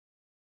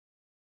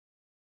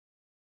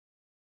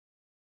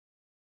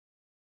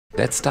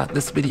Let's start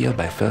this video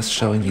by first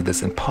showing you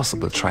this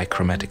impossible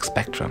trichromatic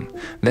spectrum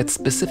that's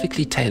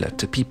specifically tailored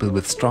to people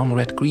with strong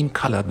red-green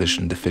color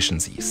vision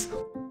deficiencies.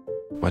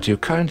 What you're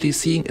currently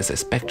seeing is a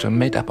spectrum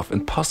made up of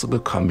impossible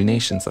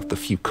combinations of the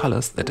few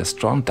colors that a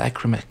strong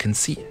dichromat can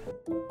see.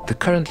 The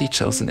currently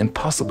chosen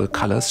impossible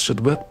colors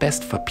should work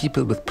best for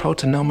people with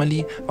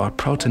protanomaly or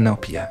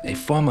protanopia, a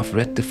form of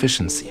red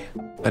deficiency.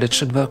 But it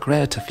should work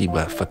relatively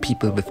well for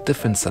people with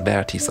different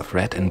severities of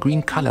red and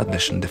green color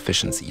vision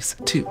deficiencies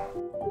too.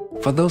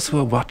 For those who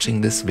are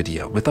watching this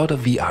video without a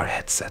VR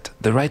headset,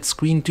 the right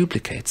screen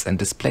duplicates and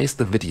displays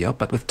the video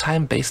but with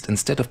time-based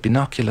instead of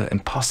binocular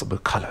impossible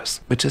colors,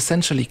 which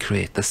essentially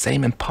create the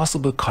same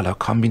impossible color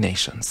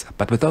combinations,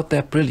 but without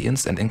their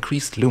brilliance and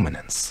increased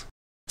luminance.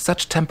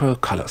 Such temporal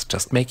colors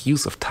just make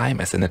use of time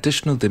as an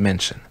additional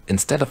dimension,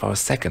 instead of our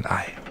second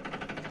eye.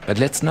 But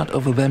let's not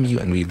overwhelm you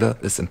and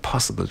revert this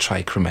impossible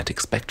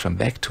trichromatic spectrum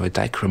back to a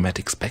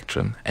dichromatic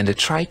spectrum and a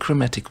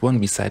trichromatic one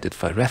we cited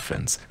for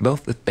reference,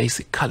 both with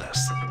basic colors.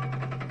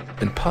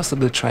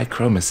 Impossible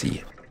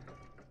Trichromacy.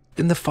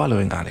 In the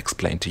following I'll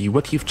explain to you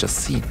what you've just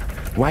seen,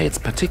 why it's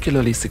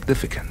particularly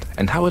significant,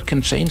 and how it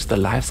can change the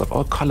lives of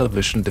all color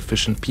vision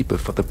deficient people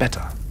for the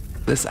better.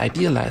 This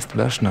idealized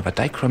version of a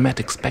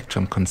dichromatic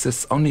spectrum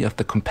consists only of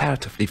the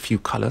comparatively few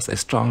colors a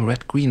strong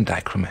red-green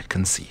dichromat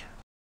can see.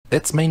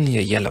 That's mainly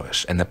a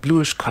yellowish and a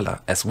bluish color,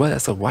 as well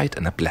as a white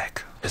and a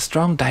black. A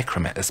strong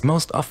dichromat is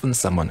most often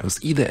someone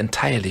who's either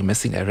entirely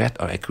missing a red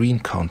or a green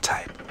cone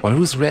type, or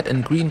whose red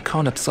and green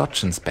cone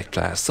absorption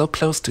spectra are so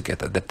close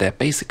together that they're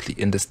basically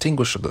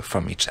indistinguishable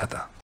from each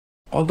other.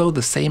 Although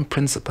the same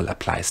principle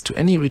applies to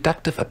any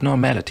reductive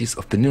abnormalities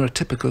of the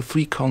neurotypical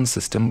three-cone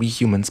system we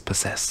humans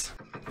possess.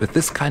 With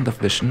this kind of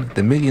vision,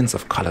 the millions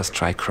of colors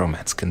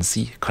trichromats can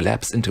see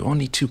collapse into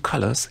only two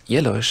colors,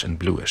 yellowish and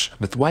bluish,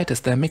 with white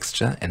as their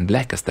mixture and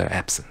black as their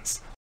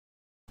absence.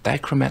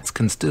 Dichromats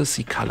can still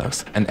see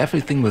colors, and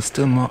everything will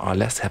still more or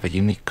less have a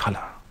unique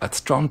color. But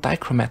strong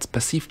dichromats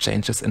perceive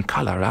changes in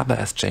color rather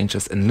as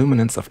changes in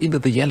luminance of either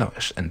the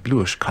yellowish and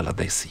bluish color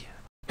they see.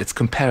 It's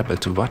comparable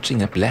to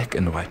watching a black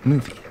and white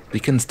movie. We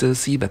can still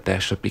see that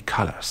there should be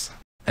colors.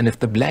 And if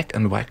the black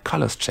and white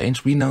colors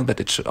change, we know that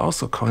it should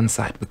also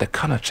coincide with the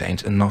color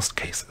change in most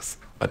cases.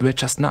 But we're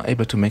just not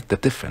able to make the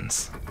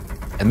difference.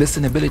 And this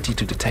inability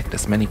to detect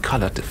as many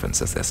color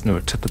differences as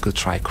neurotypical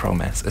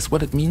trichromats is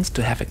what it means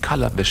to have a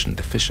color vision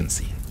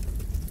deficiency.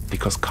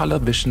 Because color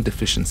vision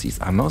deficiencies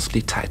are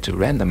mostly tied to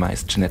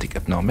randomized genetic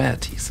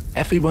abnormalities,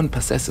 everyone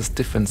possesses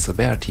different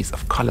severities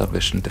of color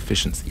vision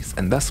deficiencies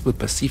and thus will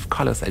perceive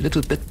colors a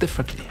little bit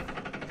differently.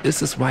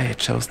 This is why I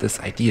chose this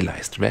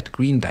idealized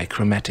red-green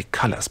dichromatic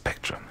color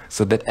spectrum,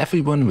 so that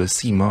everyone will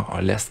see more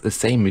or less the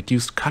same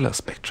reduced color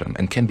spectrum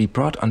and can be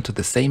brought onto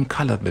the same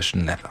color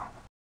vision level.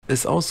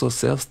 This also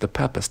serves the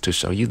purpose to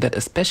show you that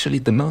especially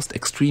the most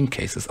extreme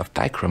cases of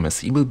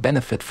dichromacy will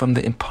benefit from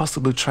the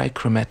impossible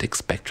trichromatic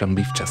spectrum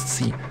we've just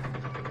seen.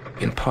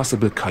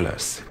 Impossible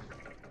colors.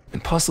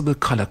 Impossible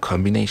color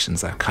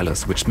combinations are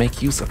colors which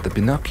make use of the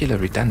binocular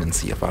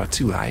redundancy of our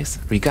two eyes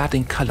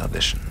regarding color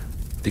vision.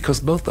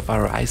 Because both of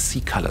our eyes see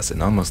colors in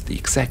almost the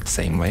exact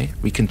same way,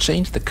 we can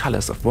change the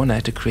colors of one eye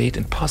to create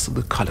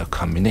impossible color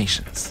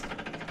combinations.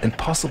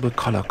 Impossible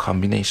color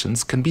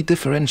combinations can be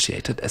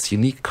differentiated as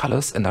unique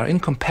colors and are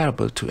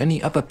incomparable to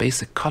any other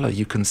basic color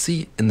you can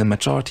see in the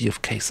majority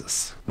of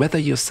cases. Whether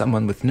you're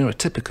someone with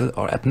neurotypical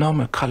or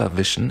abnormal color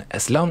vision,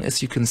 as long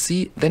as you can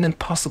see, then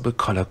impossible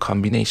color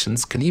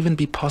combinations can even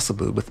be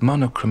possible with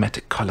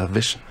monochromatic color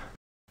vision.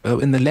 Though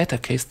in the latter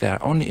case there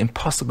are only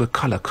impossible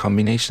color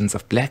combinations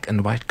of black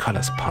and white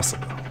colors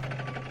possible.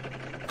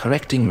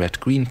 Correcting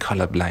red-green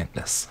color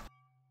blindness.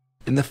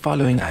 In the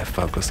following I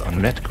focus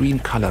on red-green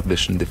color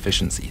vision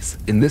deficiencies,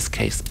 in this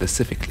case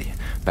specifically,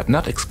 but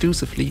not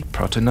exclusively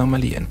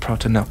protanomaly and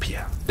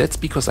protanopia. That's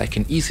because I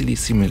can easily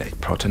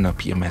simulate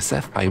protanopia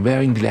myself by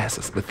wearing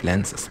glasses with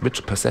lenses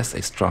which possess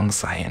a strong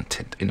cyan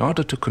tint in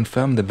order to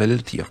confirm the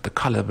validity of the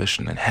color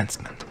vision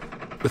enhancement.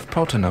 With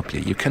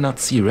protanopia you cannot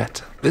see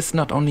red. This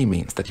not only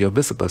means that your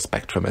visible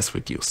spectrum is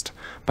reduced,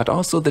 but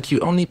also that you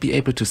only be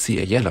able to see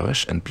a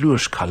yellowish and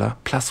bluish color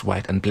plus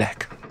white and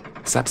black.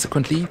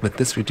 Subsequently, with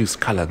this reduced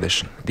color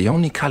vision, the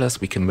only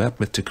colors we can work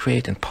with to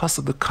create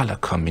impossible color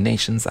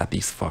combinations are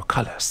these four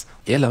colors: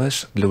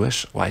 yellowish,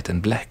 bluish, white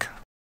and black.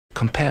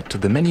 Compared to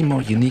the many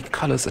more unique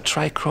colors a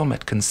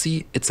trichromat can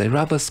see, it's a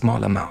rather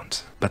small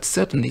amount, but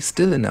certainly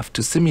still enough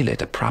to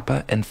simulate a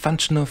proper and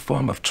functional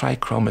form of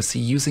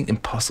trichromacy using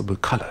impossible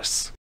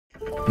colors.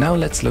 Now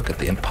let's look at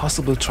the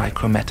impossible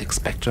trichromatic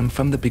spectrum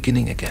from the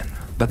beginning again,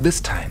 but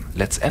this time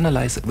let's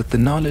analyze it with the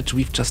knowledge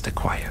we've just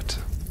acquired.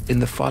 In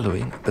the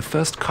following, the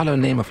first color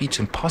name of each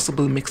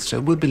impossible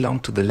mixture will belong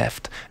to the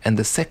left and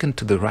the second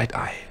to the right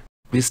eye.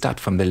 We'll start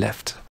from the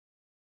left.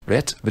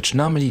 Red, which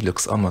normally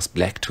looks almost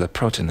black to a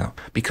protanope,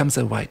 becomes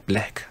a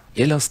white-black.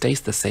 Yellow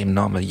stays the same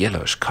normal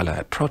yellowish color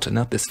a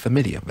protanope is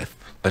familiar with,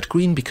 but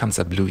green becomes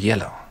a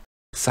blue-yellow.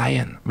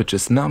 Cyan, which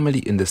is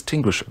normally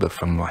indistinguishable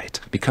from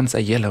white, becomes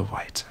a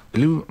yellow-white.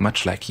 Blue,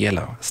 much like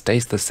yellow,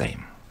 stays the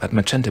same, but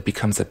magenta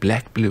becomes a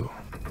black-blue.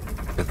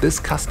 With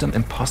this custom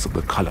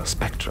impossible color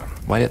spectrum,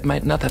 while it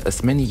might not have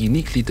as many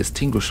uniquely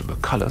distinguishable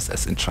colors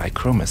as in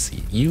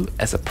trichromacy, you,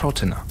 as a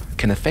protoner,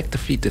 can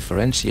effectively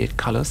differentiate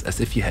colors as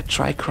if you had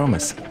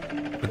trichromacy.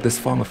 With this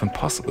form of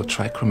impossible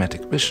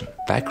trichromatic vision,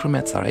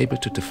 dichromats are able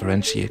to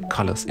differentiate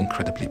colors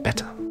incredibly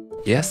better.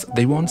 Yes,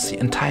 they won't see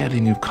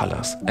entirely new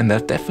colors, and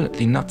they'll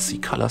definitely not see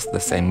colors the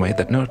same way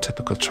that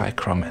neurotypical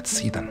trichromats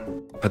see them.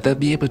 But they'll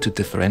be able to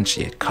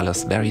differentiate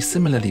colors very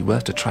similarly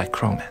well to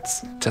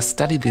trichromats. Just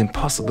study the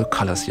impossible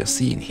colors you're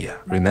seeing here,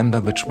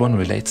 remember which one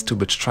relates to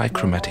which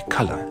trichromatic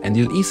color, and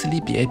you'll easily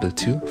be able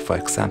to, for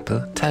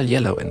example, tell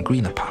yellow and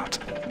green apart.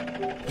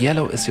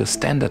 Yellow is your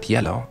standard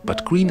yellow,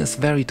 but green is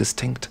very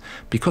distinct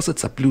because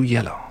it's a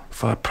blue-yellow.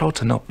 For a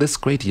protonope, this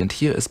gradient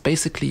here is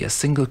basically a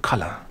single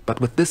color, but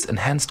with this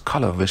enhanced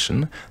color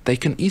vision, they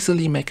can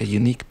easily make a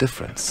unique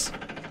difference.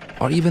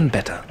 Or even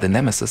better, the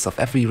nemesis of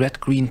every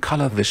red-green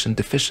color vision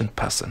deficient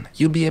person,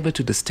 you'll be able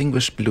to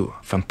distinguish blue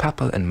from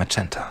purple and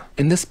magenta.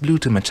 In this blue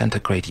to magenta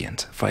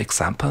gradient, for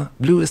example,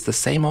 blue is the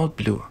same old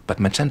blue, but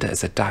magenta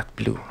is a dark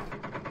blue.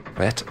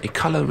 Red, a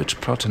color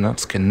which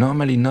protonopes can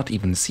normally not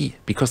even see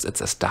because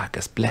it's as dark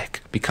as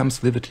black, becomes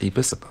vividly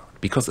visible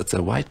because it's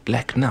a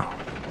white-black now.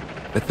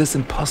 With this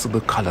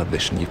impossible color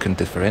vision, you can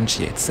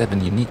differentiate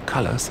 7 unique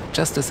colors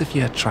just as if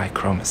you had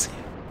trichromacy.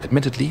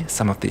 Admittedly,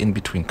 some of the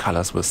in-between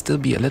colors will still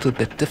be a little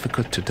bit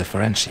difficult to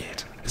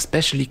differentiate.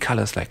 Especially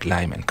colors like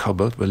lime and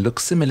cobalt will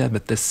look similar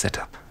with this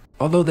setup.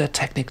 Although they're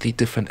technically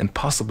different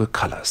impossible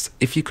colors,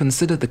 if you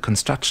consider the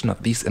construction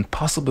of these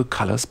impossible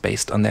colors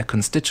based on their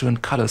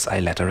constituent colors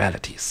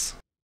bilateralities.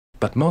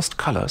 But most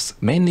colors,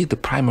 mainly the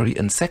primary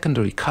and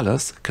secondary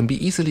colors, can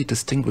be easily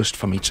distinguished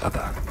from each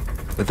other.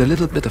 With a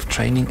little bit of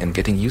training and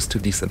getting used to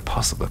these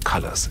impossible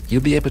colors,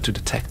 you'll be able to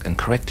detect and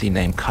correctly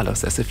name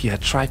colors as if you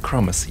had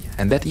trichromacy,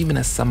 and that even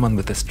as someone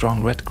with a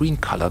strong red-green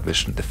color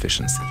vision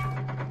deficiency.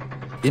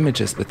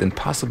 Images with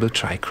impossible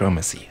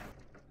trichromacy.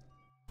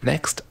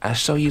 Next, I'll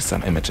show you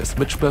some images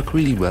which work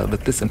really well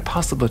with this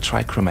impossible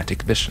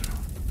trichromatic vision.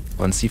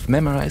 Once you've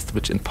memorized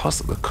which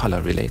impossible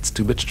color relates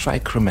to which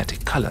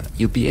trichromatic color,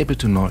 you'll be able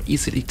to more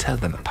easily tell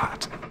them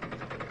apart.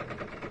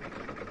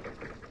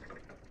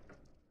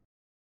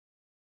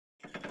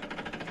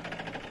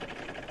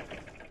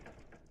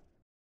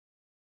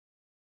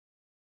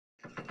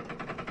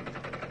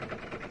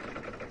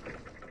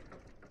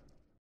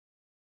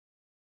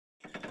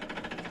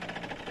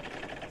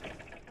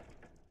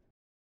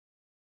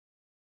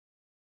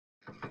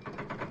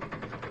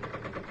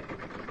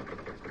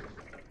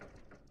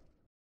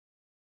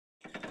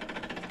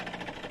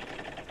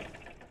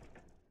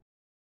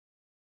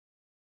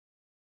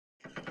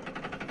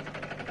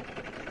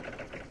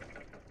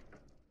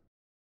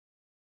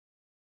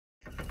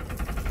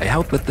 I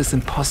hope with this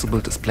impossible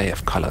display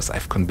of colors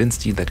I've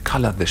convinced you that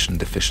color vision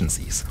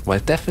deficiencies, while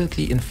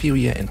definitely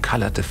inferior in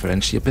color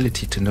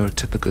differentiability to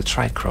neurotypical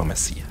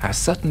trichromacy, are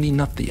certainly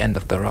not the end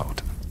of the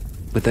road.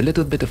 With a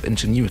little bit of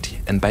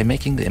ingenuity and by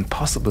making the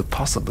impossible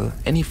possible,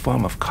 any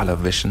form of color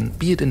vision,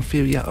 be it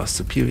inferior or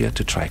superior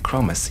to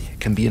trichromacy,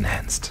 can be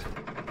enhanced.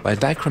 While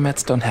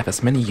dichromats don't have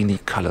as many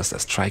unique colors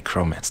as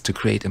trichromats to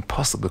create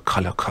impossible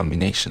color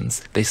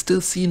combinations, they still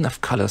see enough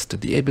colors to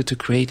be able to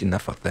create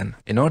enough of them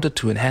in order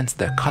to enhance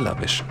their color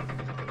vision.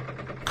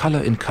 Color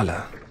in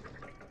color.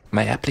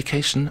 My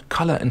application,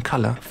 Color in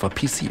Color for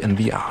PC and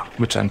VR,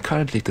 which I'm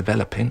currently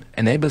developing,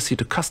 enables you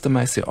to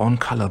customize your own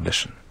color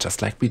vision,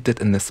 just like we did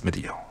in this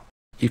video.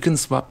 You can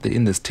swap the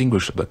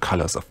indistinguishable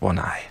colors of one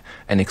eye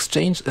and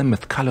exchange them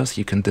with colors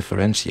you can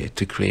differentiate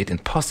to create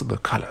impossible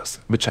colors,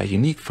 which are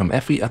unique from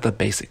every other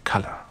basic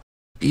color.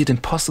 Be it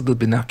impossible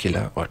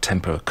binocular or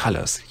temporal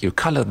colors, your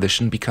color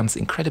vision becomes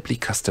incredibly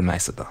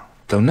customizable.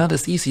 Though not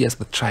as easy as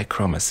with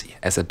trichromacy,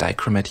 as a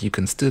dichromat you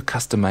can still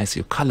customize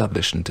your color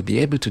vision to be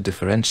able to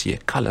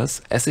differentiate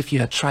colors as if you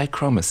had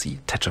trichromacy,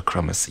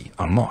 tetrachromacy,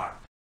 or more.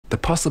 The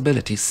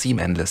possibilities seem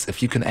endless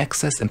if you can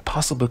access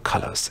impossible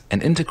colors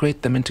and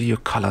integrate them into your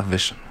color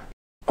vision.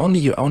 Only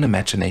your own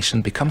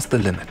imagination becomes the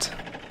limit.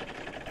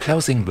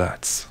 Closing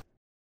words.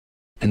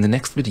 In the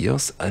next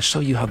videos, I'll show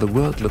you how the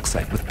world looks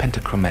like with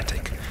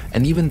pentachromatic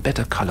and even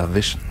better color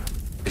vision.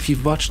 If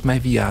you've watched my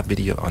VR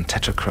video on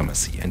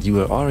tetrachromacy and you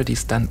were already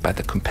stunned by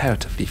the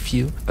comparatively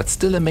few but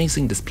still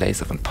amazing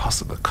displays of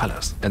impossible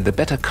colors and the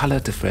better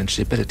color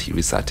differentiability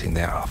resulting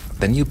thereof,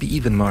 then you'll be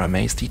even more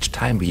amazed each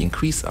time we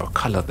increase our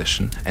color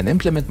vision and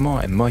implement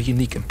more and more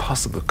unique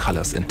impossible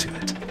colors into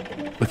it.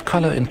 With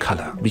Color in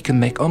Color, we can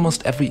make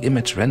almost every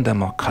image render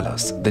more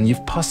colors than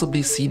you've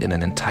possibly seen in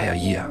an entire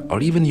year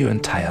or even your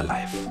entire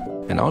life.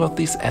 And all of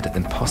these added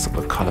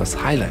impossible colors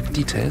highlight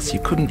details you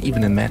couldn't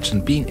even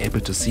imagine being able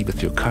to see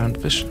with your current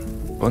vision.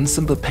 One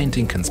simple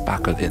painting can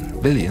sparkle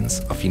in billions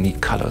of unique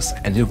colors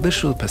and your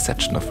visual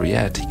perception of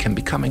reality can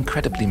become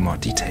incredibly more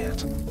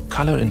detailed.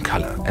 Color in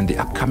Color and the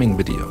upcoming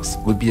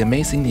videos will be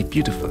amazingly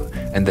beautiful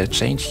and they'll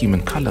change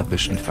human color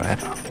vision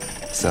forever.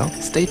 So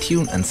stay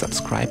tuned and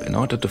subscribe in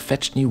order to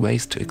fetch new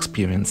ways to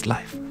experience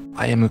life.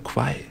 I am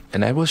Oogway,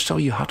 and I will show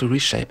you how to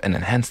reshape and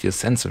enhance your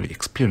sensory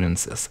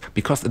experiences,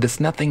 because it is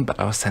nothing but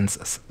our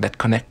senses that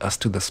connect us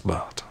to this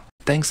world.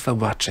 Thanks for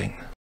watching.